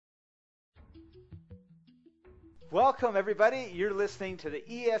Welcome, everybody. You're listening to the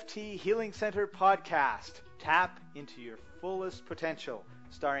EFT Healing Center podcast, Tap into Your Fullest Potential,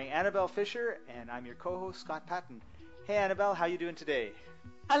 starring Annabel Fisher, and I'm your co-host, Scott Patton. Hey, Annabel, how you doing today?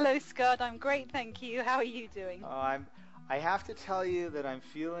 Hello, Scott. I'm great, thank you. How are you doing? I have to tell you that I'm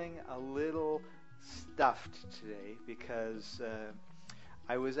feeling a little stuffed today because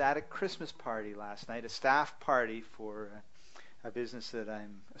I was at a Christmas party last night, a staff party for a business that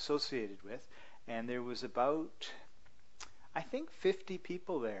I'm associated with, and there was about, I think, 50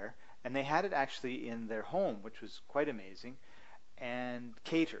 people there, and they had it actually in their home, which was quite amazing, and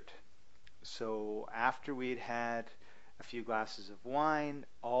catered. So after we'd had a few glasses of wine,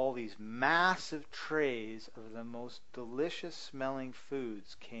 all these massive trays of the most delicious smelling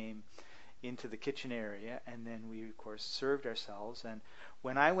foods came into the kitchen area, and then we of course served ourselves. And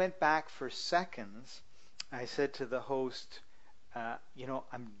when I went back for seconds, I said to the host,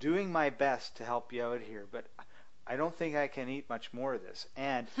 I'm doing my best to help you out here, but I don't think I can eat much more of this.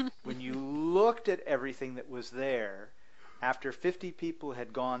 And when you looked at everything that was there, after 50 people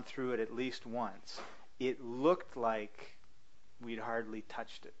had gone through it at least once, it looked like we'd hardly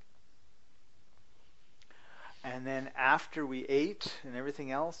touched it. And then after we ate and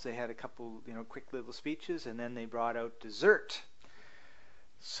everything else, they had a couple, quick little speeches, and then they brought out dessert.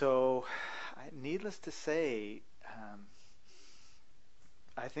 So, needless to say,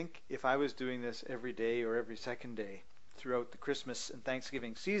 I think if I was doing this every day or every second day throughout the Christmas and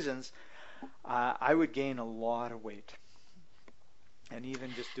Thanksgiving seasons, I would gain a lot of weight. And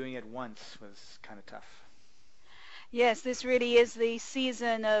even just doing it once was kind of tough. Yes, this really is the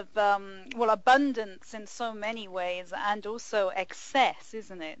season of, abundance in so many ways, and also excess,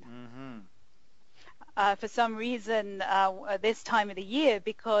 isn't it? Mm-hmm. For some reason, this time of the year,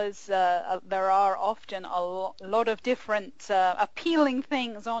 because there are often a lot of different appealing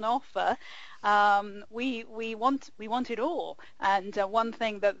things on offer, we want it all. And one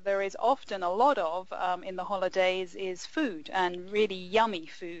thing that there is often a lot of in the holidays is food, and really yummy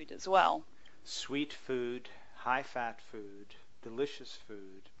food as well. Sweet food, high-fat food, delicious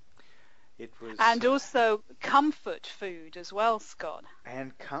food. And also comfort food as well, Scott.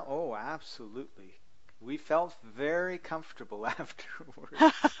 And absolutely. We felt very comfortable afterwards.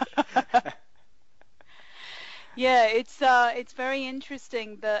 Yeah, it's very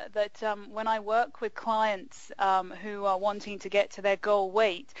interesting that when I work with clients who are wanting to get to their goal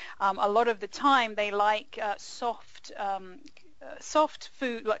weight, a lot of the time they like soft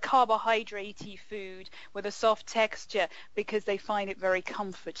food, like carbohydrate-y food with a soft texture, because they find it very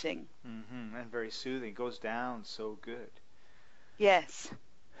comforting. Mm-hmm. And very soothing. It goes down so good. Yes.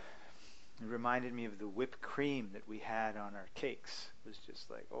 It reminded me of the whipped cream that we had on our cakes. It was just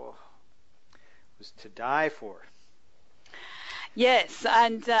like, it was to die for. Yes,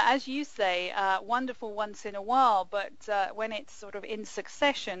 and as you say, wonderful once in a while, but when it's sort of in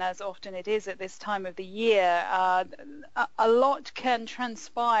succession, as often it is at this time of the year, a lot can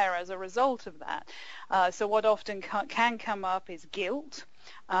transpire as a result of that. So what often can come up is guilt,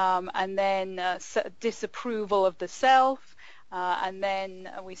 and then disapproval of the self, and then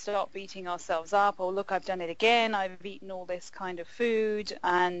we start beating ourselves up. Oh, look, I've done it again. I've eaten all this kind of food,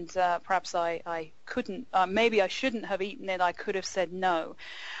 and perhaps I couldn't, maybe I shouldn't have eaten it. I could have said no.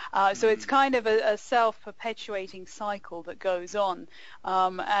 So it's kind of a self-perpetuating cycle that goes on.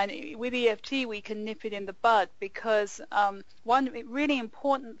 And with EFT, we can nip it in the bud, because one really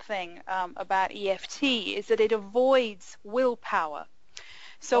important thing about EFT is that it avoids willpower.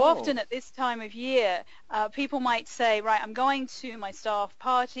 So often at this time of year, people might say, right, I'm going to my staff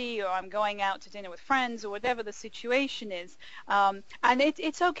party, or I'm going out to dinner with friends, or whatever the situation is, and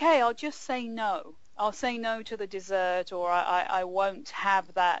it's okay, I'll just say no. I'll say no to the dessert, or I won't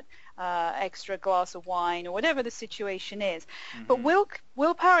have that extra glass of wine, or whatever the situation is. Mm-hmm. But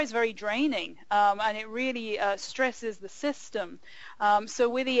willpower is very draining, and it really stresses the system. So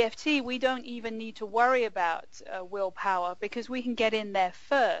with EFT, we don't even need to worry about willpower, because we can get in there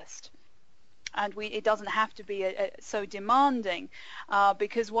first. And it doesn't have to be so demanding,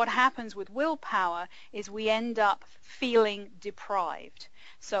 because what happens with willpower is we end up feeling deprived.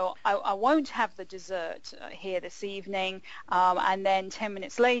 So I won't have the dessert here this evening, and then 10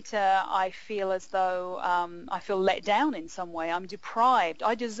 minutes later I feel as though I feel let down in some way. I'm deprived.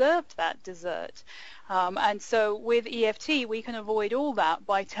 I deserved that dessert. And so with EFT we can avoid all that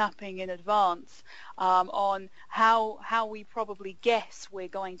by tapping in advance on how we probably guess we're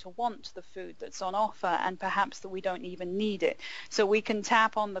going to want the food that's on offer, and perhaps that we don't even need it. So we can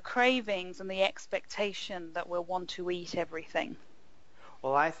tap on the cravings and the expectation that we'll want to eat everything.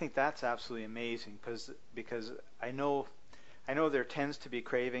 Well, I think that's absolutely amazing, because I know there tends to be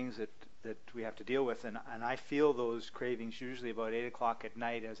cravings that that we have to deal with, and I feel those cravings usually about 8 o'clock at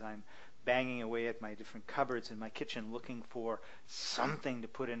night as I'm banging away at my different cupboards in my kitchen looking for something to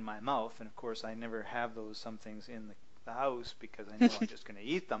put in my mouth. And of course I never have those somethings in the house because I know I'm just going to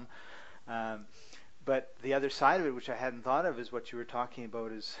eat them. But the other side of it, which I hadn't thought of, is what you were talking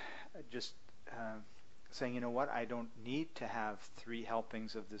about, is just saying, you know what, I don't need to have 3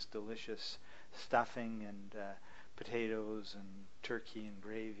 helpings of this delicious stuffing and potatoes and turkey and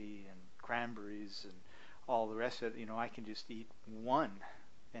gravy and cranberries and all the rest of it. You know, I can just eat one.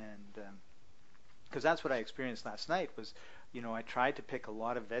 And because that's what I experienced last night was, you know, I tried to pick a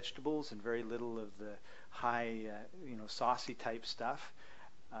lot of vegetables and very little of the high, saucy type stuff.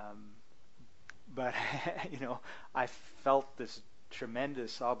 But, you know, I felt this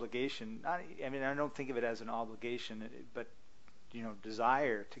tremendous obligation. I mean, I don't think of it as an obligation, but, you know,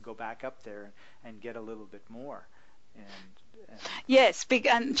 desire to go back up there and get a little bit more. Yes,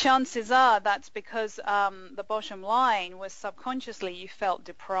 and chances are that's because the bottom line was subconsciously you felt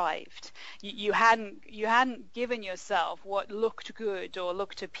deprived. You hadn't given yourself what looked good or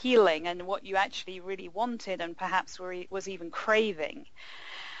looked appealing and what you actually really wanted and perhaps was even craving.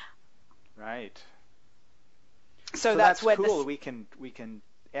 Right. So that's where cool. We can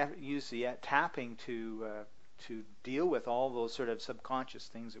use the tapping to deal with all those sort of subconscious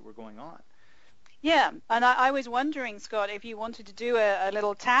things that were going on. Yeah, and I was wondering, Scott, if you wanted to do a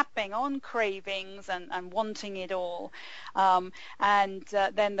little tapping on cravings and wanting it all, and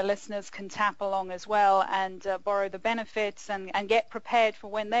then the listeners can tap along as well and borrow the benefits and get prepared for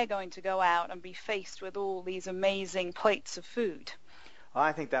when they're going to go out and be faced with all these amazing plates of food. Well,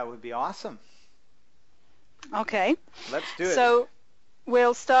 I think that would be awesome. Okay. Let's do it. So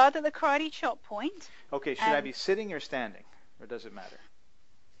we'll start at the karate chop point. Okay, should I be sitting or standing, or does it matter?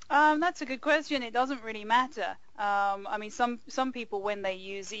 That's a good question. It doesn't really matter. I mean, some people, when they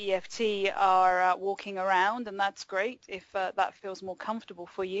use EFT, are walking around, and that's great if that feels more comfortable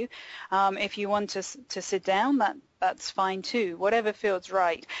for you. If you want to sit down, that's fine too. Whatever feels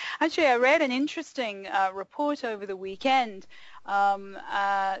right. Actually, I read an interesting report over the weekend.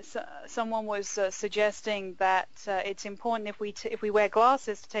 Someone was suggesting that it's important if we wear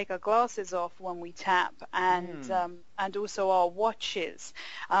glasses to take our glasses off when we tap, and also our watches.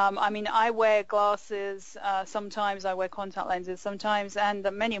 I mean, I wear glasses. Sometimes I wear contact lenses. Sometimes, and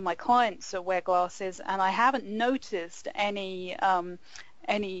many of my clients wear glasses, and I haven't noticed any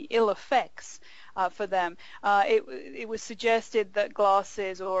ill effects for them. It was suggested that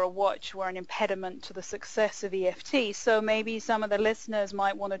glasses or a watch were an impediment to the success of EFT, so maybe some of the listeners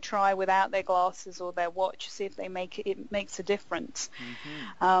might want to try without their glasses or their watch, see if it makes a difference.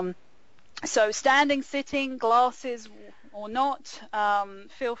 Mm-hmm. So standing, sitting, glasses or not,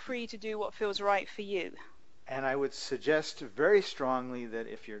 feel free to do what feels right for you. And I would suggest very strongly that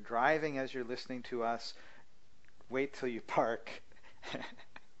if you're driving as you're listening to us, wait till you park.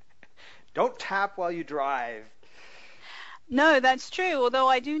 Don't tap while you drive. No, that's true, although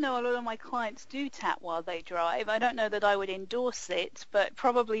I do know a lot of my clients do tap while they drive. I don't know that I would endorse it, but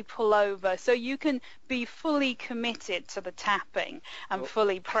probably pull over so you can be fully committed to the tapping and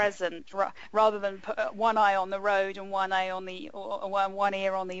fully present, rather than put one eye on the road and one eye on one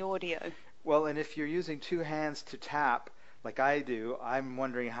ear on the audio. Well, and if you're using 2 hands to tap, like I do, I'm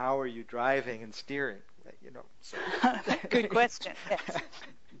wondering how are you driving and steering? You know. So. Good question. Yes.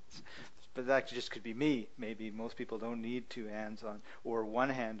 But that just could be me. Maybe most people don't need 2 hands on or 1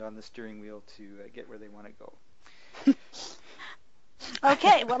 hand on the steering wheel to get where they want to go.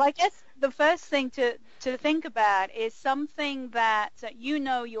 Okay, well, I guess the first thing to think about is something that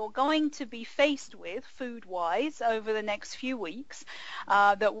you're going to be faced with food-wise over the next few weeks,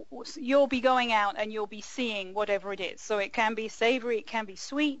 that you'll be going out and you'll be seeing whatever it is. So it can be savory, it can be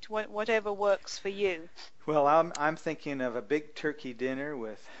sweet, whatever works for you. Well, I'm thinking of a big turkey dinner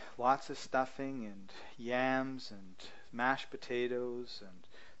with lots of stuffing and yams and mashed potatoes and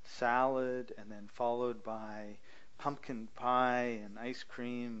salad, and then followed by pumpkin pie and ice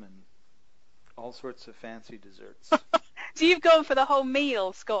cream and all sorts of fancy desserts. So you've gone for the whole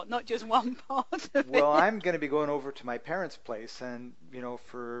meal, Scott, not just one part of it. Well, I'm going to be going over to my parents' place, and,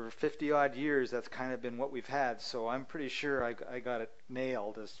 for 50-odd years, that's kind of been what we've had, so I'm pretty sure I got it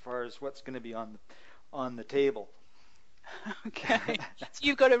nailed as far as what's going to be on the table. Okay, so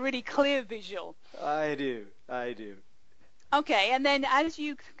you've got a really clear visual. I do. Okay, and then as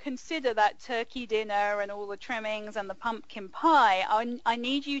you consider that turkey dinner and all the trimmings and the pumpkin pie, I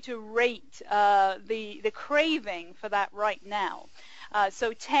need you to rate the craving for that right now.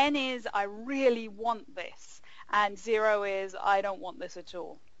 So 10 is I really want this, and 0 is I don't want this at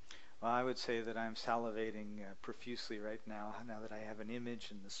all. Well, I would say that I'm salivating profusely right now that I have an image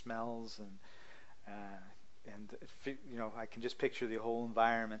and the smells and I can just picture the whole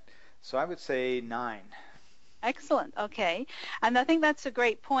environment. So I would say 9. Excellent. Okay. And I think that's a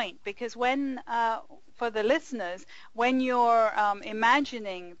great point, because for the listeners, when you're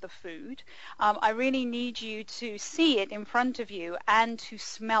imagining the food, I really need you to see it in front of you and to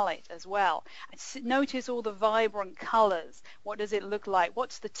smell it as well. Notice all the vibrant colors. What does it look like?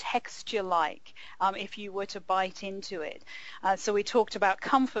 What's the texture like if you were to bite into it? So we talked about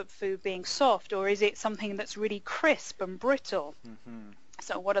comfort food being soft, or is it something that's really crisp and brittle? Mm-hmm.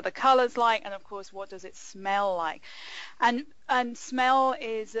 So what are the colors like, and of course, what does it smell like? And smell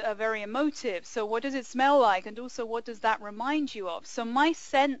is very emotive. So what does it smell like, and also what does that remind you of? So my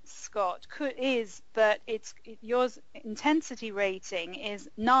sense, Scott, is that yours intensity rating is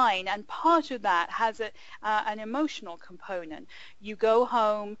 9, and part of that has an emotional component. You go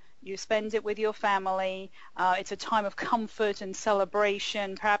home, you spend it with your family. It's a time of comfort and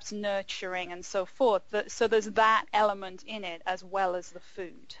celebration, perhaps nurturing and so forth. So there's that element in it as well as the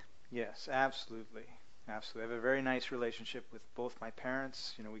food. Yes, absolutely. Absolutely. I have a very nice relationship with both my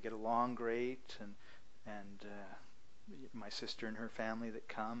parents. We get along great, and my sister and her family that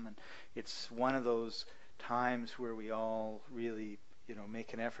come. And it's one of those times where we all really,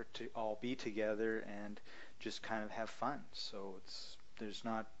 make an effort to all be together and just kind of have fun. So there's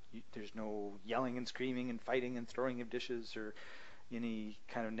no yelling and screaming and fighting and throwing of dishes or any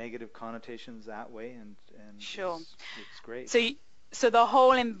kind of negative connotations that way, and Sure. it's great. So the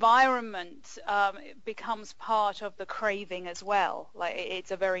whole environment becomes part of the craving as well. Like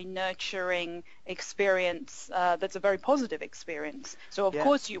it's a very nurturing experience. That's a very positive experience. So of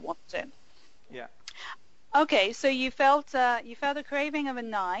course you want it. Yeah. Okay, so you felt a craving of a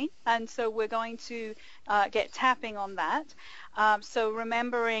 9, and so we're going to get tapping on that. So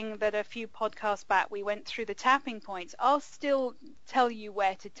remembering that a few podcasts back we went through the tapping points, I'll still tell you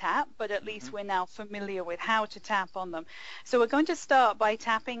where to tap, but at least we're now familiar with how to tap on them. So we're going to start by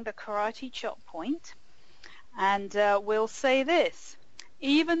tapping the karate chop point, and we'll say this: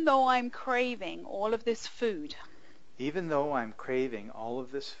 even though I'm craving all of this food. Even though I'm craving all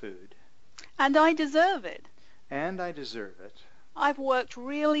of this food. And I deserve it. And I deserve it. I've worked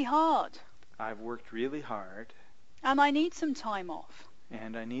really hard. I've worked really hard. And I need some time off.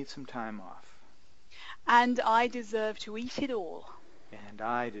 And I need some time off. And I deserve to eat it all. And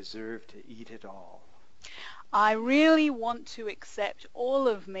I deserve to eat it all. I really want to accept all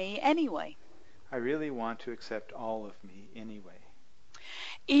of me anyway. I really want to accept all of me anyway.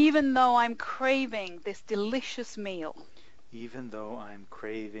 Even though I'm craving this delicious meal. Even though I'm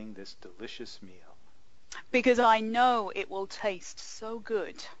craving this delicious meal. Because I know it will taste so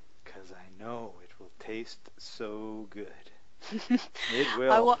good. Because I know it will taste so good. It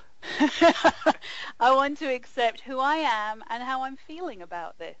will. I want to accept who I am and how I'm feeling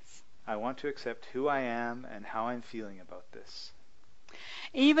about this. I want to accept who I am and how I'm feeling about this.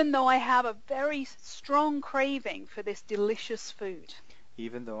 Even though I have a very strong craving for this delicious food.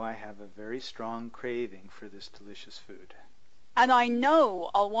 Even though I have a very strong craving for this delicious food. And I know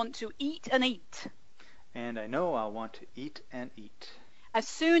I'll want to eat and eat. And I know I'll want to eat and eat. As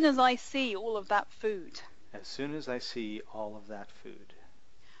soon as I see all of that food. As soon as I see all of that food.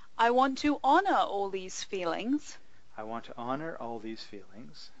 I want to honor all these feelings. I want to honor all these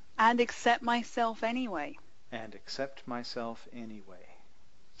feelings. And accept myself anyway. And accept myself anyway.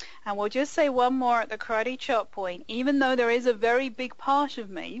 And we'll just say one more at the karate chop point. Even though there is a very big part of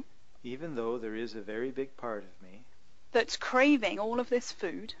me. Even though there is a very big part of me. That's craving all of this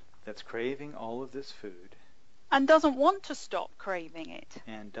food. That's craving all of this food. And doesn't want to stop craving it.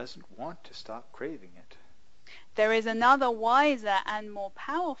 And doesn't want to stop craving it. There is another wiser and more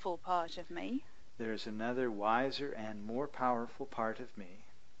powerful part of me. There is another wiser and more powerful part of me.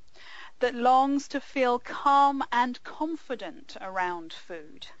 That longs to feel calm and confident around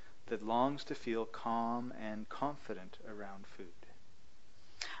food. That longs to feel calm and confident around food.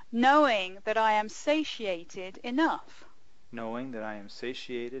 Knowing that I am satiated enough. Knowing that I am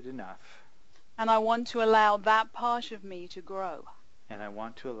satiated enough. And I want to allow that part of me to grow. And I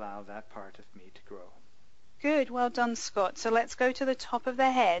want to allow that part of me to grow. Good, well done, Scott. So let's go to the top of the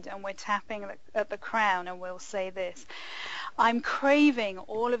head, and we're tapping at the crown, and we'll say this. I'm craving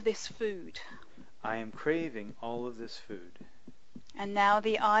all of this food. I am craving all of this food. And now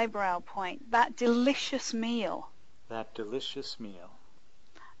the eyebrow point, that delicious meal. That delicious meal.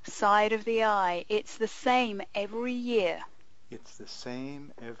 Side of the eye, it's the same every year. It's the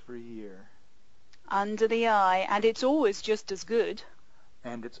same every year. Under the eye, and it's always just as good.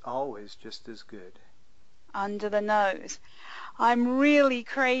 And it's always just as good. Under the nose. I'm really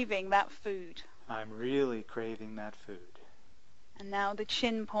craving that food. I'm really craving that food. And now the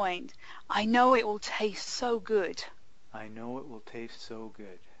chin point. I know it will taste so good. I know it will taste so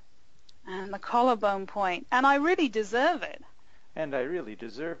good. And the collarbone point. And I really deserve it. And I really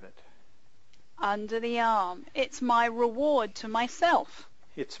deserve it. Under the arm. It's my reward to myself.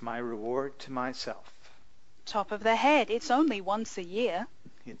 It's my reward to myself. Top of the head. It's only once a year.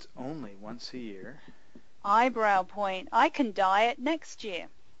 It's only once a year. Eyebrow point. I can diet next year.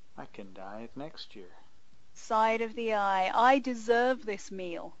 I can diet next year. Side of the eye. I deserve this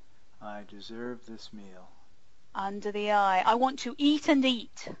meal. I deserve this meal. Under the eye. I want to eat and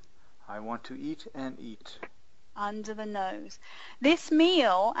eat. I want to eat and eat. Under the nose. This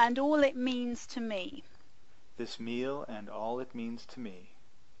meal and all it means to me. This meal and all it means to me.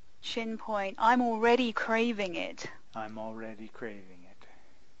 Chin point. I'm already craving it. I'm already craving it.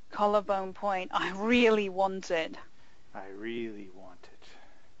 Collarbone point. I really want it. I really want it.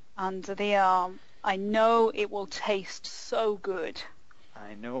 Under the arm. I know it will taste so good.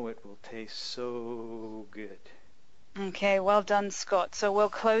 I know it will taste so good. Okay, well done, Scott. So we'll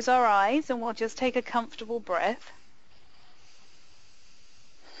close our eyes and we'll just take a comfortable breath.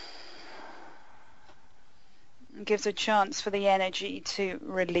 It gives a chance for the energy to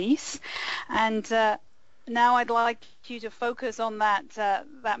release. And now I'd like you to focus on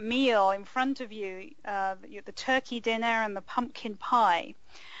that meal in front of you, the turkey dinner and the pumpkin pie.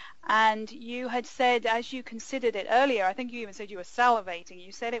 And you had said, as you considered it earlier, I think you even said you were salivating.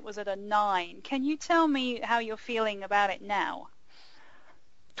 You said it was at a 9. Can you tell me how you're feeling about it now?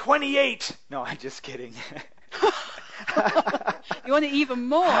 28! No, I'm just kidding. You want it even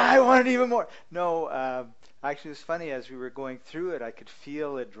more? I want it even more. No, actually, it was funny. As we were going through it, I could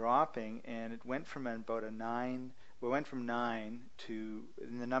feel it dropping, and it went from about a 9. We went from 9 to,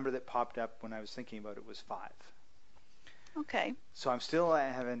 and the number that popped up when I was thinking about it was 5. Okay. So I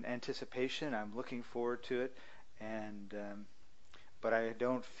have an anticipation. I'm looking forward to it, and but I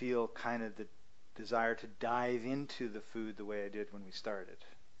don't feel kind of the desire to dive into the food the way I did when we started.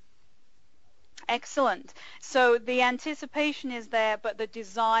 Excellent. So the anticipation is there, but the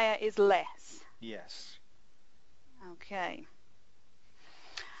desire is less. Yes. Okay.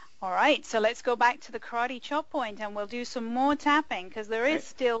 All right. So let's go back to the karate chop point, and we'll do some more tapping because there is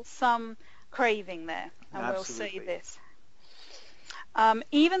still some craving there, and Absolutely. we'll say this.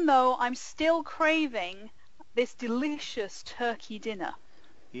 Even though I'm still craving this delicious turkey dinner.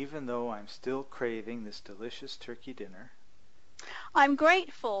 Even though I'm still craving this delicious turkey dinner. I'm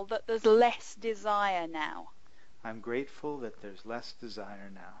grateful that there's less desire now. I'm grateful that there's less desire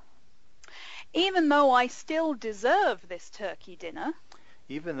now. Even though I still deserve this turkey dinner.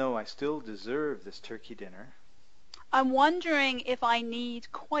 Even though I still deserve this turkey dinner. I'm wondering if I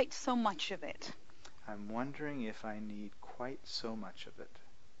need quite so much of it. I'm wondering if I need quite so much of it.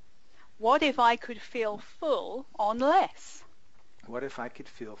 What if I could feel full on less? What if I could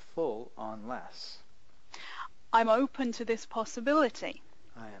feel full on less? I'm open to this possibility.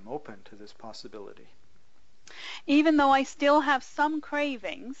 I am open to this possibility. Even though I still have some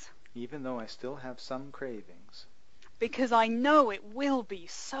cravings. Even though I still have some cravings. Because I know it will be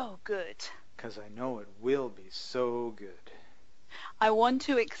so good. Because I know it will be so good. I want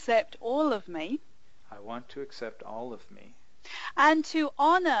to accept all of me. I want to accept all of me. And to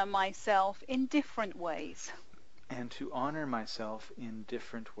honor myself in different ways. And to honor myself in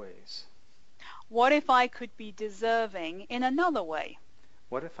different ways. What if I could be deserving in another way?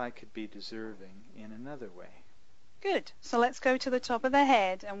 What if I could be deserving in another way? Good. So let's go to the top of the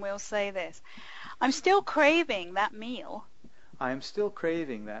head and we'll say this. I'm still craving that meal. I am still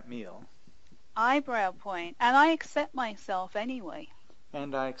craving that meal. Eyebrow point. And I accept myself anyway.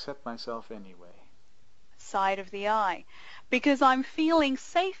 And I accept myself anyway. Side of the eye. Because I'm feeling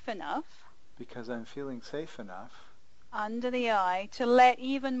safe enough. Because I'm feeling safe enough. Under the eye to let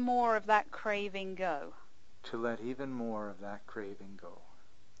even more of that craving go. To let even more of that craving go.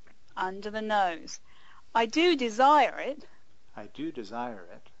 Under the nose. I do desire it. I do desire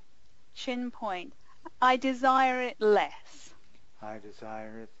it. Chin point. I desire it less. I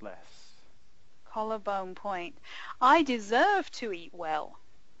desire it less. Collarbone point. I deserve to eat well.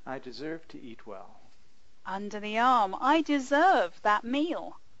 I deserve to eat well. Under the arm. I deserve that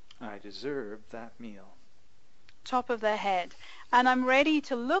meal. I deserve that meal. Top of the head. And I'm ready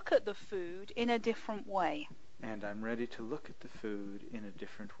to look at the food in a different way. And I'm ready to look at the food in a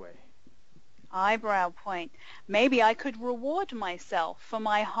different way. Eyebrow point. Maybe I could reward myself for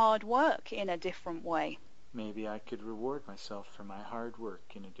my hard work in a different way. Maybe I could reward myself for my hard work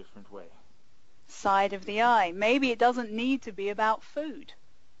in a different way. Side of the eye. Maybe it doesn't need to be about food.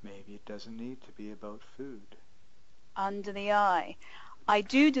 Maybe it doesn't need to be about food. Under the eye. I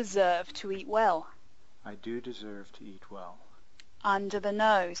do deserve to eat well. I do deserve to eat well. Under the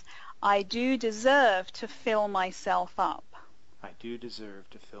nose. I do deserve to fill myself up. I do deserve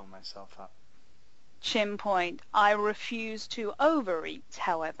to fill myself up. Chin point. I refuse to overeat,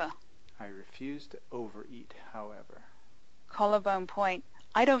 however. I refuse to overeat, however. Collarbone point.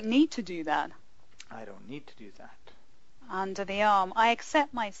 I don't need to do that. I don't need to do that. Under the arm. I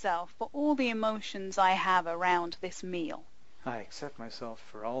accept myself for all the emotions I have around this meal. I accept myself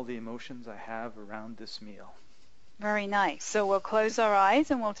for all the emotions I have around this meal. Very nice. So we'll close our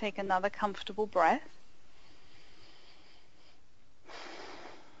eyes and we'll take another comfortable breath.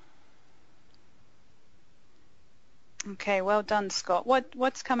 Okay, well done, Scott.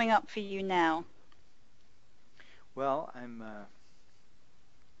 What's coming up for you now? Well, I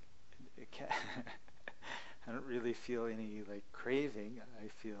don't really feel any craving. I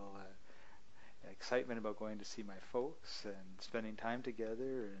feel excitement about going to see my folks and spending time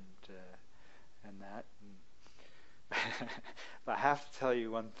together and that. But I have to tell you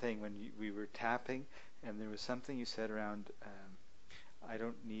one thing. When we were tapping, and there was something you said around I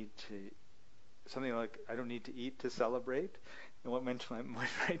don't need to. Something like, I don't need to eat to celebrate. And what went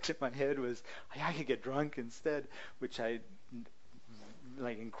right to my head was, I could get drunk instead, which I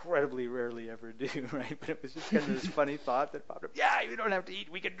incredibly rarely ever do, right? But it was just kind of this funny thought that popped up. Yeah, you don't have to eat,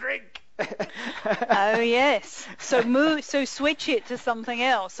 we can drink. Oh yes. So switch it to something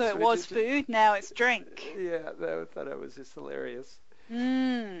else. So it was food, now it's drink. Yeah, I thought it was just hilarious.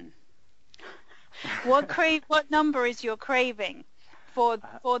 What number is your craving? For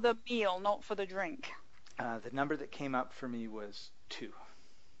the meal, not for the drink. The number that came up for me was 2.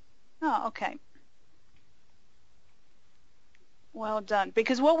 Oh, okay. Well done.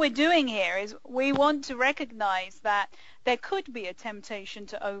 Because what we're doing here is we want to recognize that there could be a temptation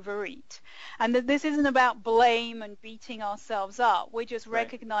to overeat. And that this isn't about blame and beating ourselves up. We're just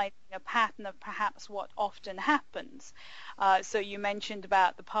recognizing a pattern of perhaps what often happens. So you mentioned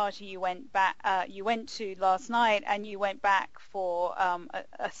about the party you went to last night, and you went back for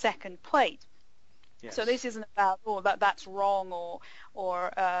a second plate. Yes. So this isn't about that's wrong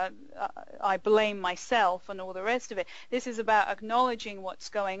or I blame myself and all the rest of it. This is about acknowledging what's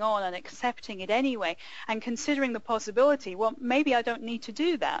going on and accepting it anyway, and considering the possibility. Well, maybe I don't need to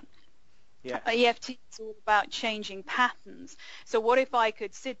do that. Yeah. EFT is all about changing patterns. So what if I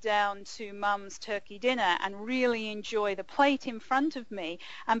could sit down to Mum's turkey dinner and really enjoy the plate in front of me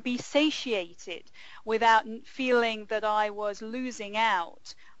and be satiated without feeling that I was losing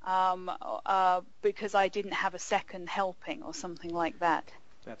out because I didn't have a second helping or something like that.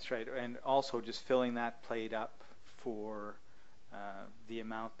 That's right. And also just filling that plate up for the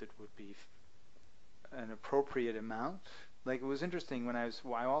amount that would be an appropriate amount. Like, it was interesting when I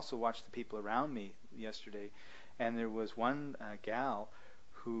also watched the people around me yesterday, and there was one gal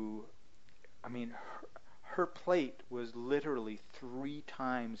who, I mean, her plate was literally 3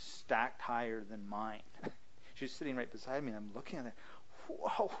 times stacked higher than mine. She was sitting right beside me, and I'm looking at it.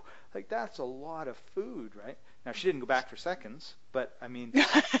 Whoa, that's a lot of food, right? Now, she didn't go back for seconds, but, I mean,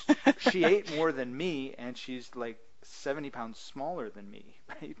 she ate more than me, and she's 70 pounds smaller than me,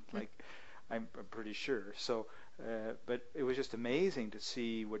 right? I'm pretty sure. So, but it was just amazing to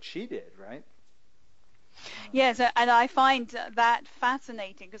see what she did, right? Yes, and I find that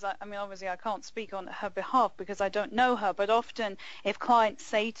fascinating because, I mean, obviously I can't speak on her behalf because I don't know her, but often if clients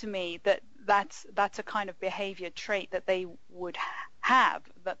say to me that that's a kind of behavior trait that they would have,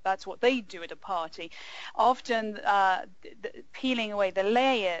 that's what they do at a party, often peeling away the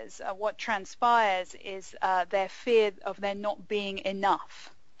layers, what transpires is their fear of there not being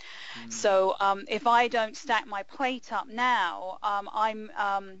enough. So if I don't stack my plate up now, I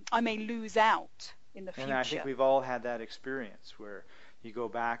may lose out in the future. And I think we've all had that experience where you go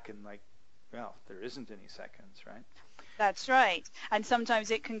back and there isn't any seconds, right? That's right. And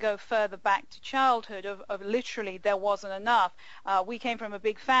sometimes it can go further back to childhood of literally there wasn't enough. We came from a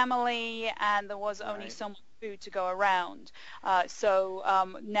big family and there was only so much food to go around. So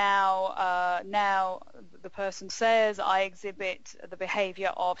now the person says I exhibit the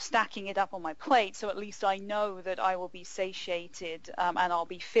behavior of stacking it up on my plate, so at least I know that I will be satiated and I'll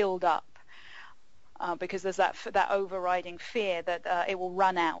be filled up. Because there's that overriding fear that it will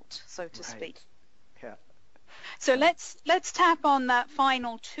run out, so to speak. Yeah. So let's tap on that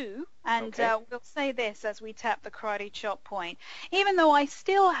final 2, and we'll say this as we tap the karate chop point. Even though I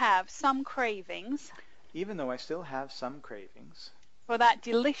still have some cravings. For that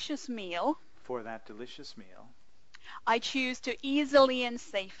delicious meal. I choose to easily and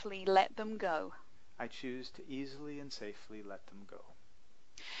safely let them go.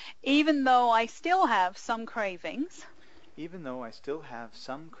 even though I still have some cravings, even though I still have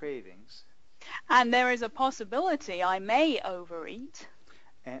some cravings, and there is a possibility I may overeat.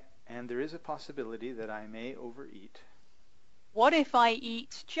 And there is a possibility that I may overeat. What if I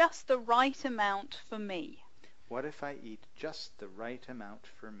eat just the right amount for me? What if I eat just the right amount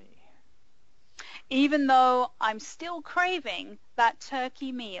for me? Even though I'm still craving that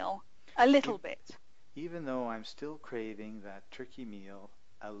turkey meal a little bit. Even though I'm still craving that turkey meal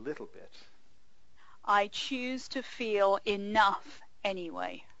a little bit. I choose to feel enough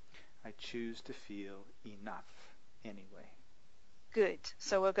anyway. I choose to feel enough anyway. Good.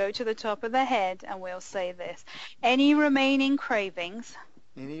 So we'll go to the top of the head and we'll say this. Any remaining cravings.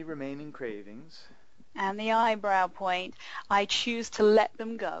 Any remaining cravings. And the eyebrow point. I choose to let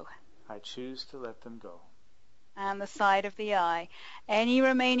them go. I choose to let them go. And the side of the eye. Any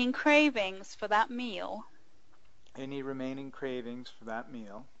remaining cravings for that meal. Any remaining cravings for that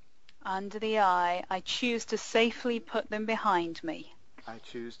meal. Under the eye. I choose to safely put them behind me. I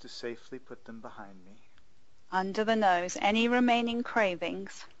choose to safely put them behind me. Under the nose. Any remaining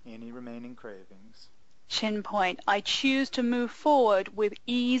cravings. Any remaining cravings. Chin point. I choose to move forward with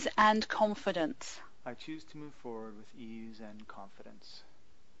ease and confidence. I choose to move forward with ease and confidence.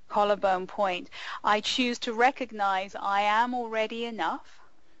 Collarbone point. I choose to recognize I am already enough.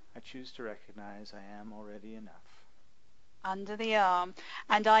 I choose to recognize I am already enough. Under the arm.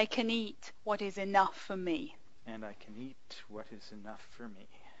 And I can eat what is enough for me. And I can eat what is enough for me.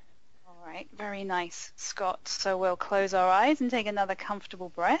 All right, very nice, Scott. So we'll close our eyes and take another comfortable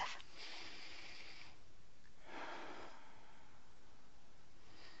breath.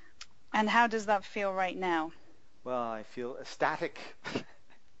 And how does that feel right now? Well, I feel ecstatic.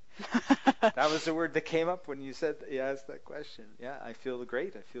 That was the word that came up when you asked that question. Yeah, I feel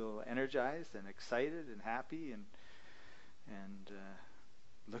great. I feel energized and excited and happy and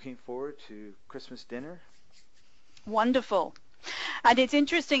looking forward to Christmas dinner. Wonderful. And it's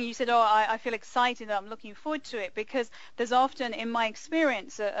interesting, you said, I feel excited, I'm looking forward to it, because there's often, in my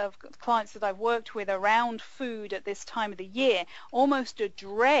experience of clients that I've worked with around food at this time of the year, almost a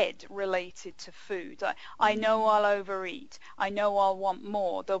dread related to food. I know I'll overeat. I know I'll want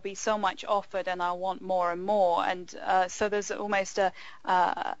more. There'll be so much offered and I'll want more and more. And so there's almost a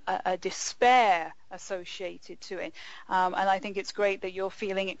despair associated to it. And I think it's great that you're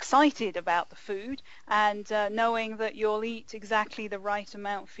feeling excited about the food and knowing that you'll eat exactly the right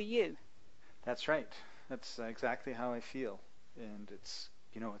amount for you. That's right. That's exactly how I feel. And it's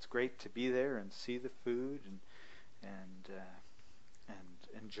great to be there and see the food and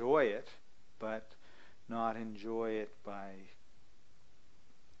enjoy it, but not enjoy it by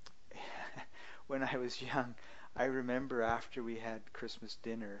when I was young, I remember after we had Christmas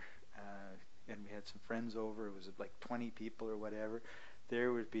dinner and we had some friends over, it was like 20 people or whatever,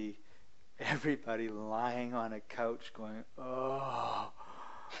 there would be everybody lying on a couch going, oh,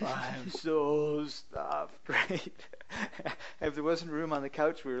 I'm so stuffed, right? If there wasn't room on the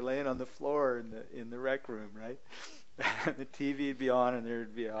couch, we were laying on the floor in the rec room, right? The TV would be on and there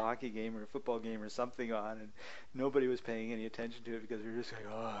would be a hockey game or a football game or something on, and nobody was paying any attention to it because we were just like,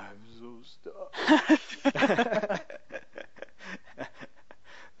 oh, I'm so stuffed.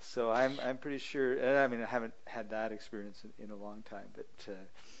 So I'm pretty sure, and I mean I haven't had that experience in a long time, but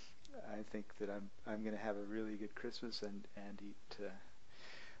I think that I'm going to have a really good Christmas and eat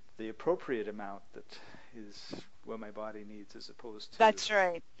the appropriate amount that is what my body needs, as opposed to That's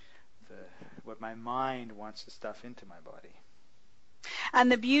right. What my mind wants to stuff into my body.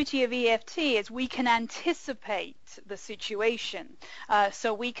 And the beauty of EFT is we can anticipate the situation,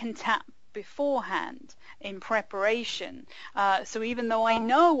 so we can tap beforehand in preparation. So even though I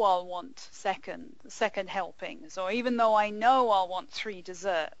know I'll want second helpings, or even though I know I'll want 3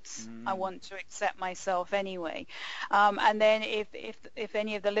 desserts, I want to accept myself anyway. And then if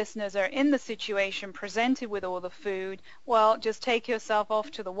any of the listeners are in the situation presented with all the food, well, just take yourself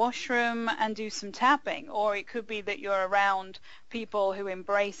off to the washroom and do some tapping. Or it could be that you're around people who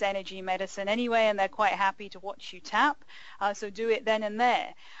embrace energy medicine anyway, and they're quite happy to watch you tap. So do it then and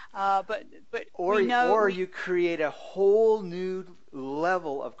there. But we know, or you create a whole new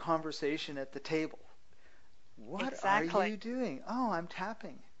level of conversation at the table. What exactly. are you doing? Oh, I'm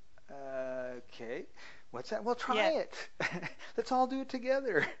tapping. Okay. What's that? Well, try it. Let's all do it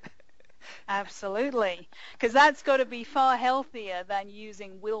together. Absolutely, because that's got to be far healthier than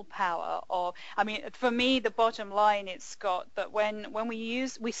using willpower. Or, I mean, for me, the bottom line is, Scott, that when we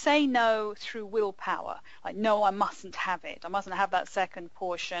say no through willpower, like, no, I mustn't have it. I mustn't have that second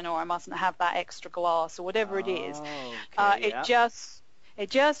portion, or I mustn't have that extra glass, or whatever it is. Okay, it just It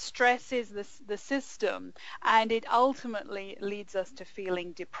just stresses the system, and it ultimately leads us to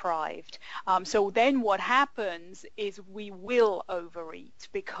feeling deprived. So then what happens is we will overeat,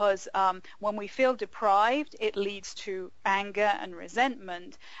 because when we feel deprived, it leads to anger and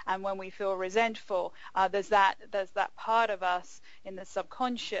resentment. And when we feel resentful, there's that part of us in the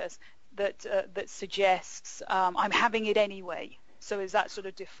subconscious that suggests, I'm having it anyway. So is that sort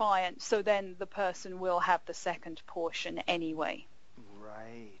of defiant? So then the person will have the second portion anyway.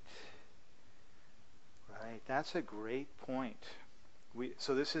 Right. Right. That's a great point.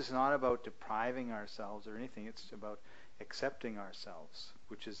 So this is not about depriving ourselves or anything. It's about accepting ourselves,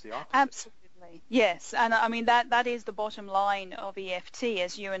 which is the opposite. Absolutely. Yes. And I mean, that is the bottom line of EFT,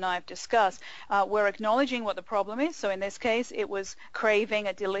 as you and I have discussed. We're acknowledging what the problem is. So in this case, it was craving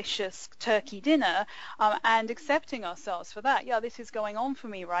a delicious turkey dinner, and accepting ourselves for that. Yeah, this is going on for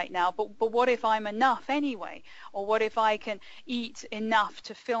me right now, but what if I'm enough anyway? Or what if I can eat enough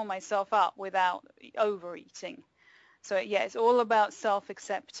to fill myself up without overeating? So yeah, it's all about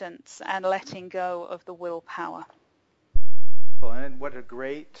self-acceptance and letting go of the willpower. And what a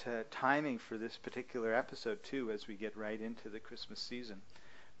great timing for this particular episode, too, as we get right into the Christmas season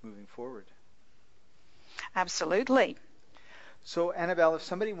moving forward. Absolutely. So, Annabelle, if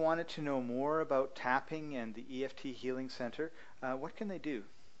somebody wanted to know more about tapping and the EFT Healing Center, what can they do?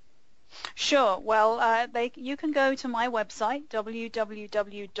 Sure. Well, you can go to my website,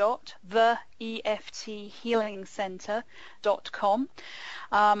 www.theefthealingcenter.com.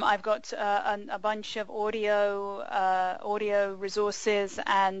 I've got a bunch of audio resources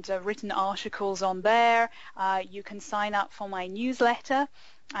and written articles on there. You can sign up for my newsletter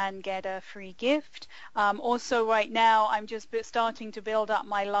and get a free gift. Also, right now, I'm just starting to build up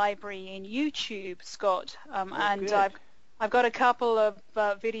my library in YouTube, Scott, and good. I've got a couple of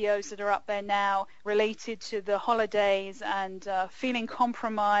videos that are up there now related to the holidays and feeling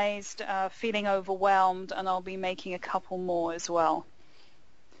compromised, feeling overwhelmed, and I'll be making a couple more as well.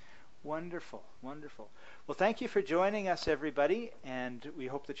 Wonderful, wonderful. Well, thank you for joining us, everybody, and we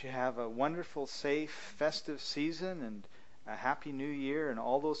hope that you have a wonderful, safe, festive season and a happy new year and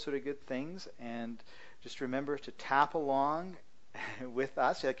all those sort of good things. And just remember to tap along with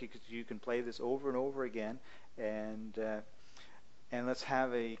us. You can play this over and over again. And let's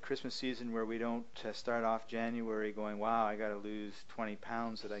have a Christmas season where we don't start off January going, wow, I got to lose 20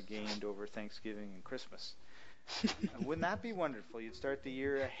 pounds that I gained over Thanksgiving and Christmas. Wouldn't that be wonderful? You'd start the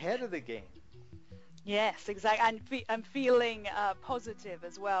year ahead of the game. Yes, exactly, and feeling positive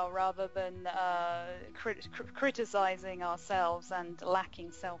as well, rather than criticizing ourselves and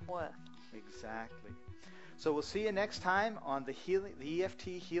lacking self-worth. Exactly. So we'll see you next time on the EFT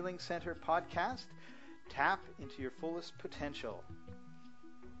Healing Center podcast. Tap into your fullest potential.